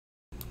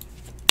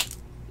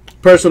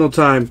Personal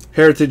time,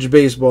 Heritage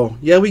Baseball.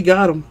 Yeah, we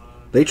got them.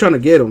 They trying to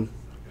get them.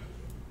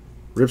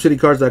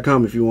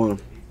 RipCityCards.com if you want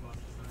them.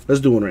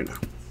 Let's do one right now.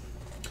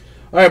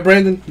 All right,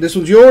 Brandon, this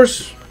one's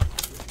yours.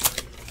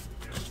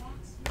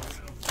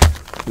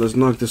 Let's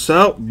knock this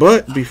out.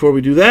 But before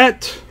we do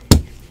that,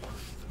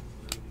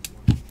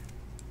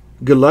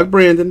 good luck,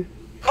 Brandon.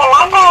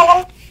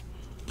 All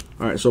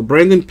right, so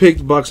Brandon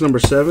picked box number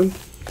 7.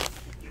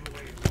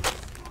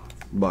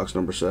 Box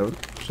number 7.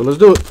 So let's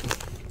do it.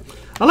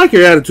 I like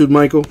your attitude,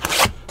 Michael.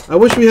 I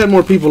wish we had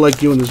more people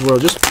like you in this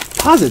world. Just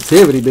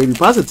positivity, baby.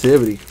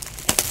 Positivity.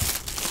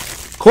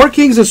 Court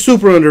Kings is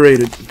super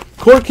underrated.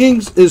 Court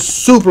Kings is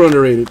super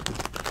underrated.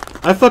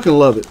 I fucking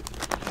love it.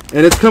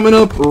 And it's coming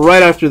up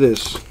right after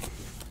this.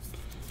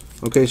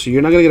 Okay, so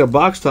you're not going to get a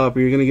box topper.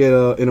 You're going to get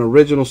an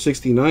original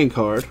 69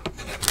 card.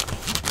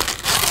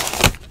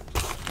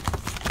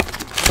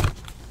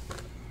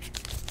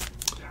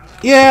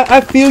 Yeah, I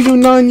feel you,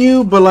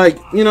 non-you, but like,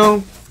 you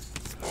know,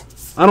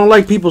 I don't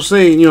like people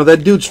saying, you know,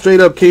 that dude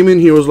straight up came in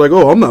here was like,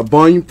 oh, I'm not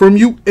buying from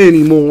you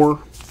anymore.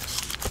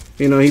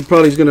 You know, he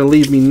probably is going to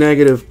leave me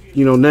negative,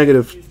 you know,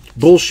 negative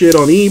bullshit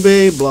on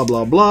eBay, blah,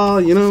 blah, blah,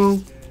 you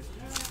know.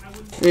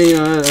 And, you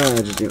know,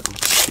 I just, you know.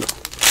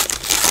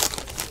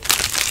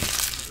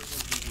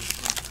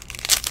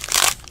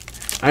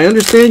 I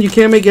understand you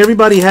can't make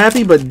everybody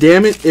happy, but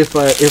damn it, if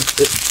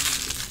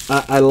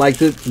I like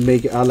to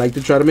make, I like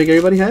to try to make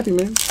everybody happy,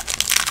 man.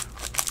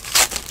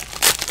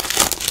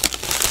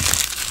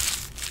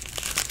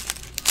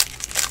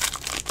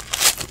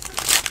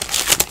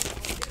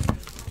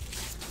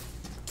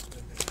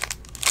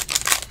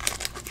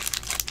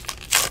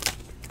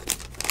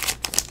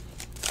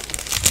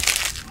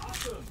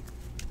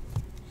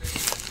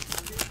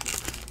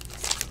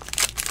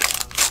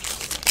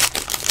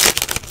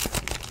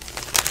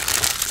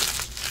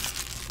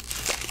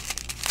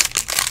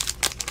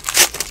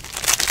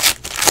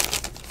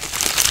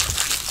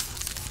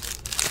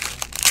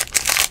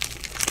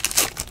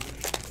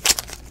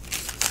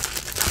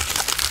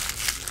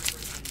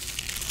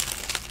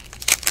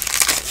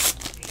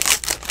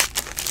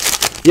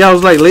 Yeah, I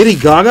was like, Lady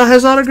Gaga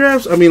has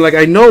autographs? I mean, like,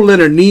 I know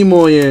Leonard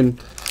Nimoy and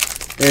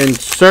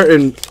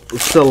certain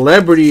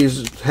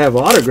celebrities have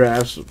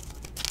autographs.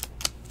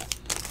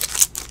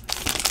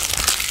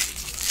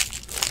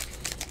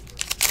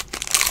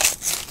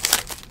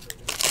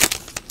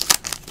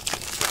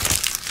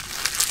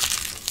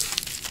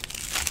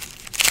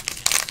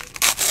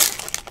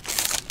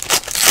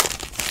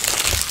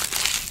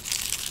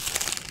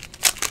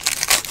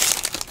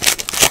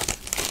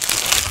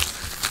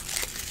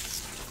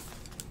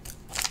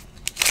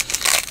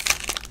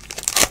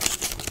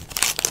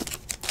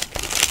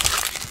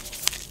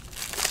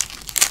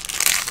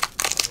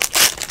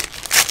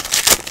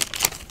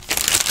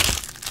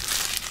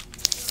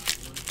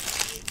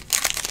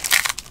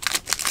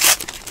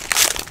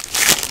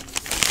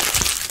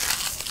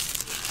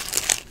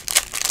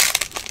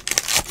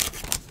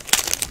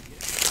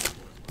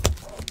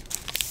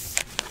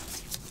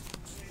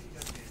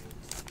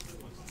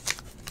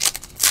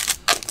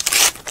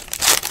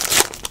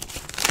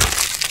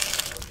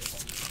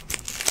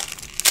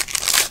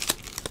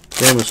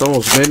 Damn, it's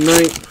almost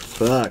midnight.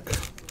 Fuck.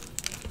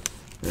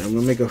 Yeah, I'm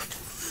gonna make a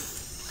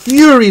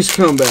furious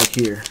comeback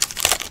here.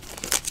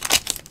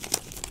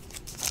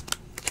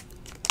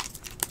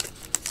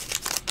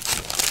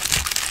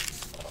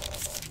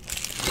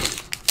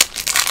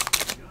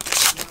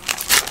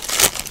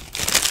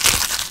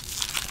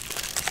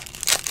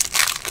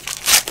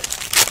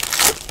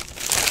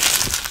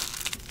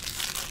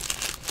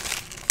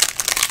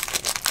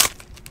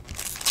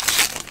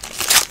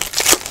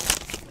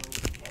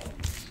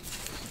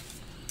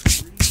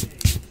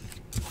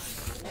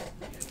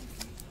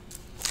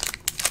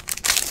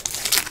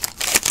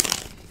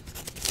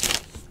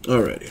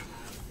 Alrighty.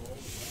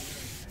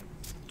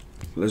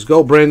 Let's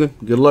go, Brandon.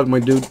 Good luck, my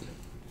dude.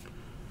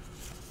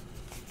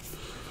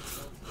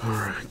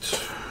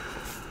 Alright.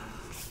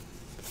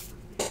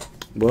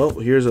 Well,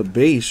 here's a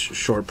base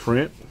short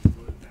print.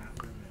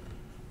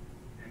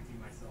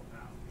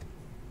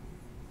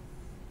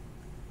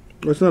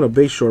 It's not a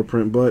base short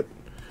print, but it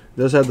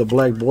does have the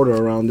black border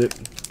around it.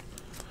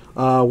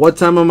 What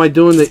time am I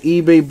doing the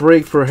eBay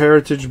break for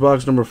Heritage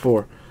box number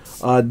 4?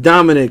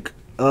 Dominic,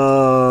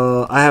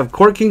 I have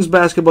Court Kings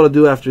basketball to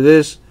do after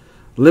this,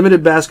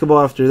 limited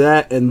basketball after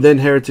that, and then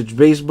Heritage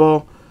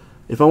baseball.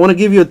 If I want to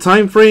give you a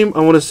time frame,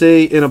 I want to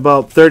say in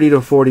about 30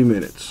 to 40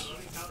 minutes.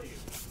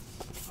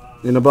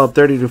 In about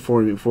 30 to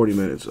 40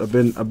 minutes. I've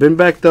been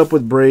backed up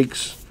with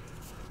breaks.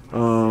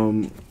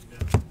 You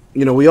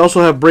know, we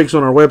also have breaks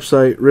on our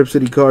website,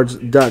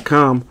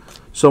 RipCityCards.com.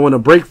 So when a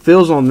break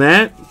fills on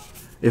that,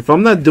 if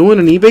I'm not doing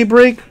an eBay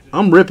break,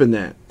 I'm ripping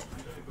that.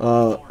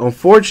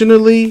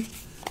 Unfortunately,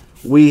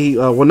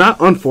 well, not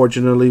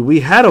unfortunately, we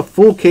had a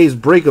full case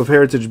break of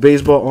Heritage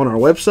Baseball on our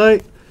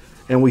website,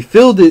 and we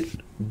filled it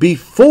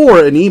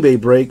before an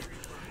eBay break,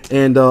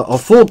 and a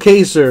full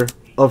caser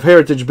of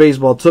Heritage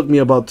Baseball took me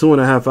about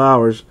 2.5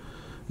 hours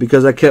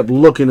because I kept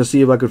looking to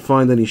see if I could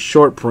find any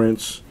short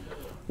prints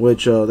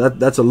which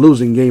that's a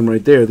losing game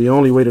right there. The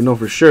only way to know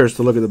for sure is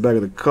to look at the back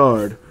of the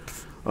card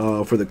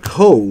for the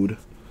code.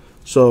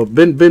 So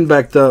been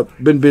backed up,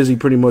 been busy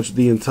pretty much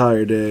the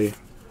entire day.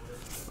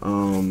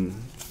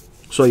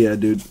 So yeah,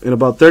 dude, in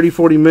about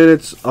 30-40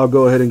 minutes, I'll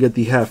go ahead and get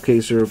the half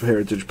caser of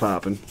Heritage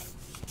popping.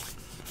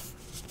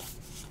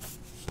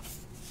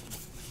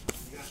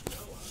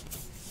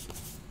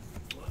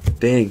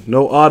 Dang,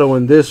 no auto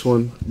in this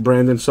one,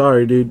 Brandon.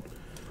 Sorry, dude.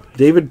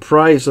 David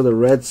Price of the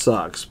Red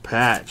Sox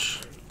patch.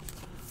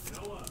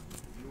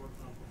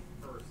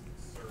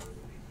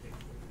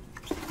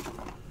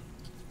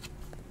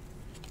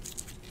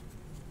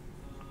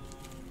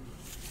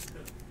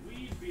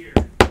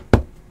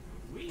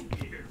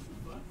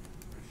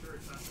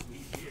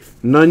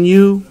 None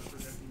you.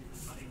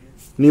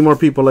 Need more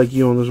people like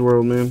you in this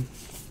world, man.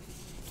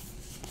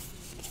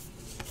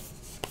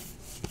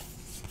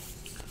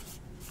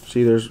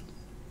 See, there's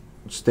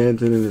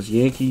Stanton in his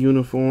Yankee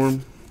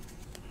uniform.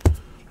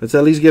 Let's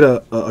at least get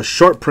a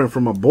short print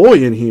from my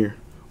boy in here.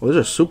 Well,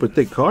 there's a super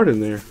thick card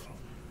in there.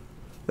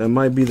 That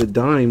might be the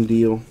dime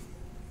deal.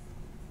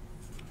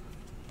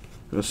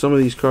 Now, some of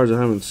these cards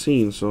I haven't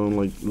seen, so I'm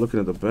like looking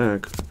at the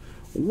back.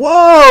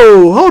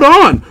 Whoa! Hold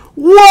on!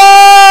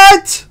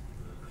 What?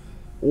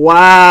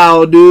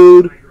 Wow,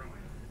 dude.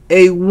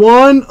 A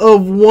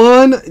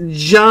 1/1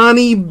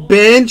 Johnny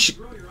Bench.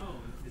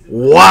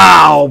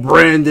 Wow,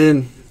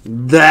 Brandon.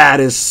 That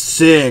is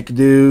sick,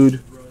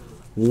 dude.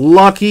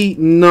 Lucky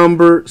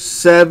number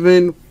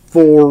 7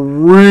 for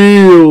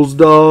reals,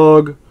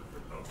 dog.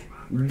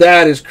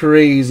 That is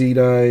crazy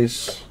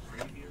nice.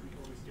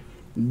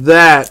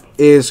 That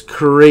is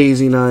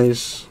crazy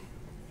nice.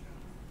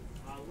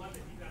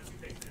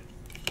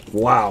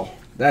 Wow,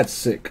 that's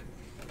sick.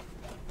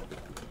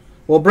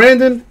 Well,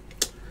 Brandon,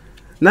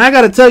 now I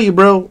got to tell you,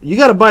 bro, you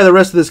got to buy the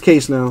rest of this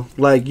case now.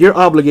 Like, you're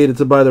obligated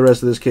to buy the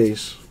rest of this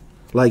case.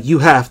 Like, you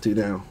have to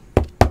now.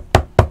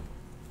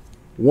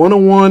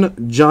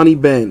 1/1 Johnny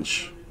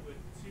Bench.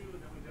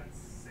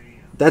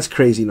 That's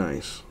crazy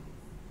nice.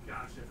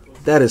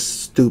 That is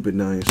stupid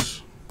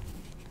nice.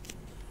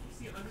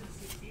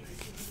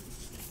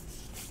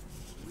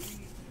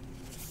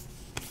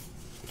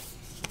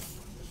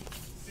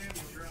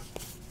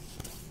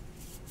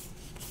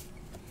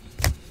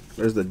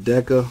 There's the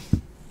Deca.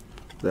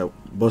 That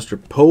Buster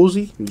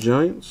Posey,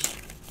 Giants.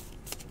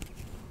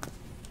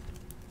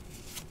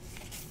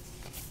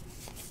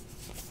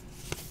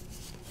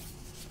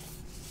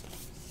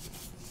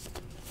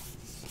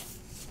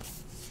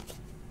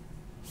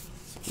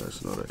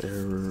 That's not an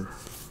error.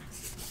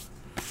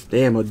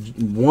 Damn, a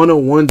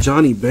 1/1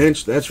 Johnny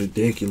Bench. That's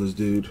ridiculous,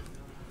 dude.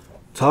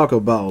 Talk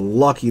about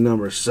lucky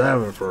number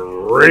 7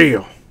 for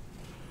real.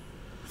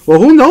 Well,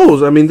 who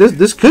knows? I mean,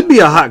 this could be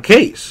a hot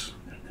case.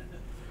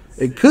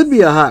 It could be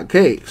a hot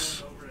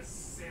case.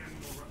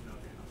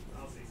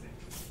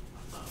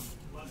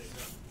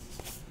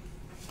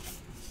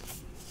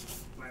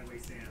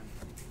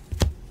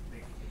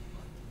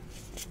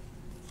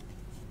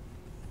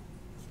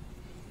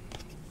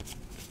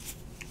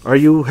 Are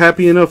you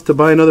happy enough to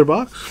buy another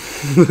box?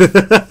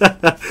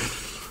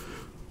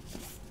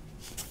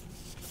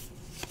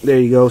 There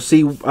you go.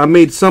 See, I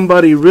made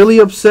somebody really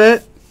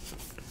upset,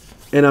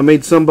 and I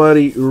made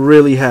somebody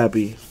really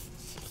happy.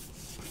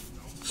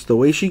 It's the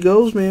way she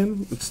goes,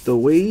 man. It's the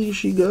way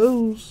she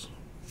goes.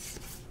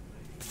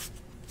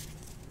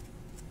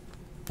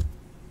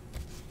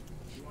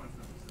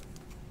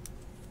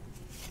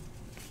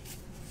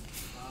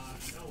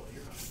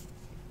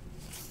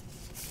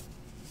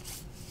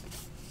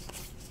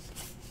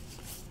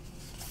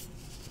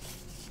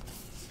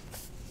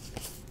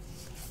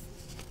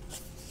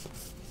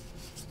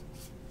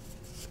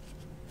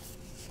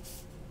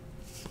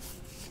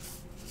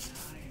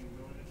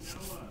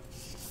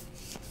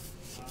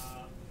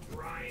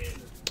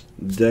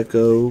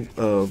 Deco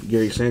of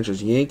Gary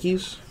Sanchez,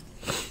 Yankees.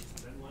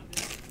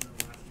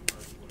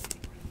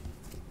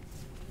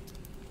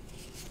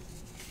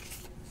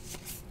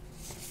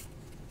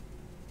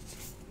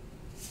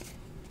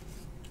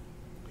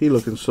 He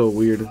looking so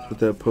weird with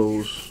that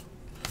pose.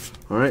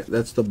 Alright,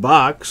 that's the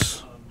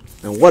box.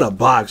 And what a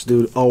box,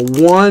 dude. A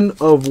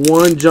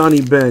 1/1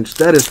 Johnny Bench.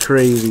 That is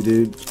crazy,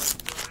 dude.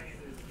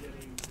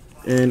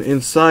 And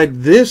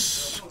inside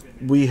this,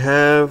 we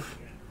have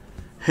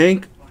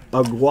Hank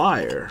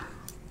Aguirre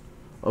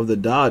of the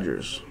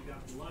Dodgers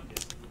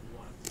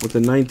with the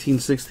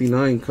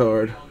 1969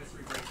 card.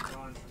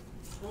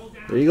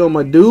 There you go,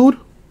 my dude.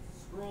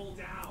 So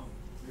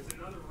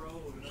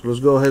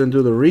let's go ahead and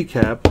do the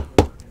recap.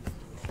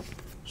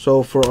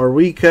 So for our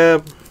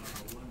recap,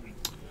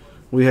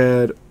 we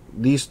had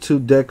these two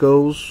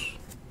decos.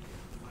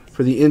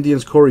 For the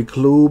Indians, Corey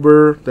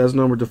Kluber, that's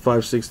numbered to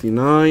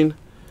 569.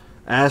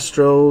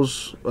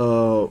 Astros,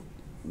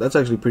 that's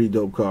actually a pretty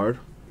dope card.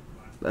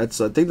 I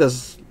think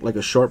that's like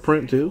a short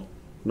print too,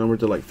 numbered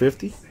to like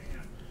 50.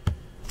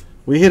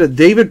 We hit a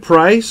David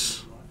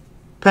Price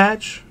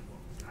patch,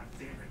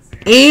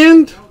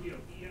 and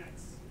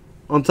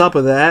on top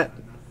of that,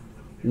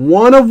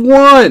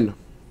 1/1.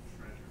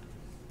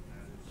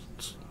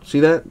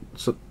 See that?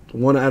 So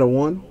 1 out of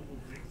 1.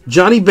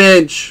 Johnny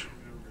Bench.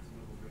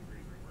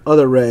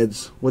 Other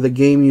Reds with a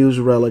game used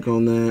relic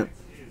on that.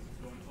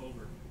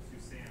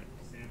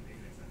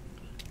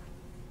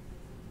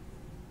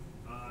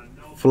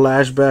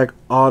 Flashback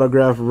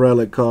autograph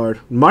relic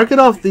card. Mark it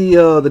off the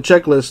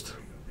checklist.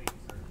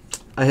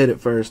 I hit it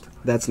first.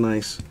 That's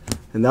nice.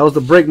 And that was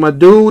the break, my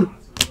dude.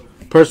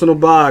 Personal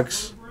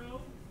box.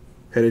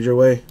 Headed your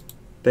way.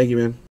 Thank you, man.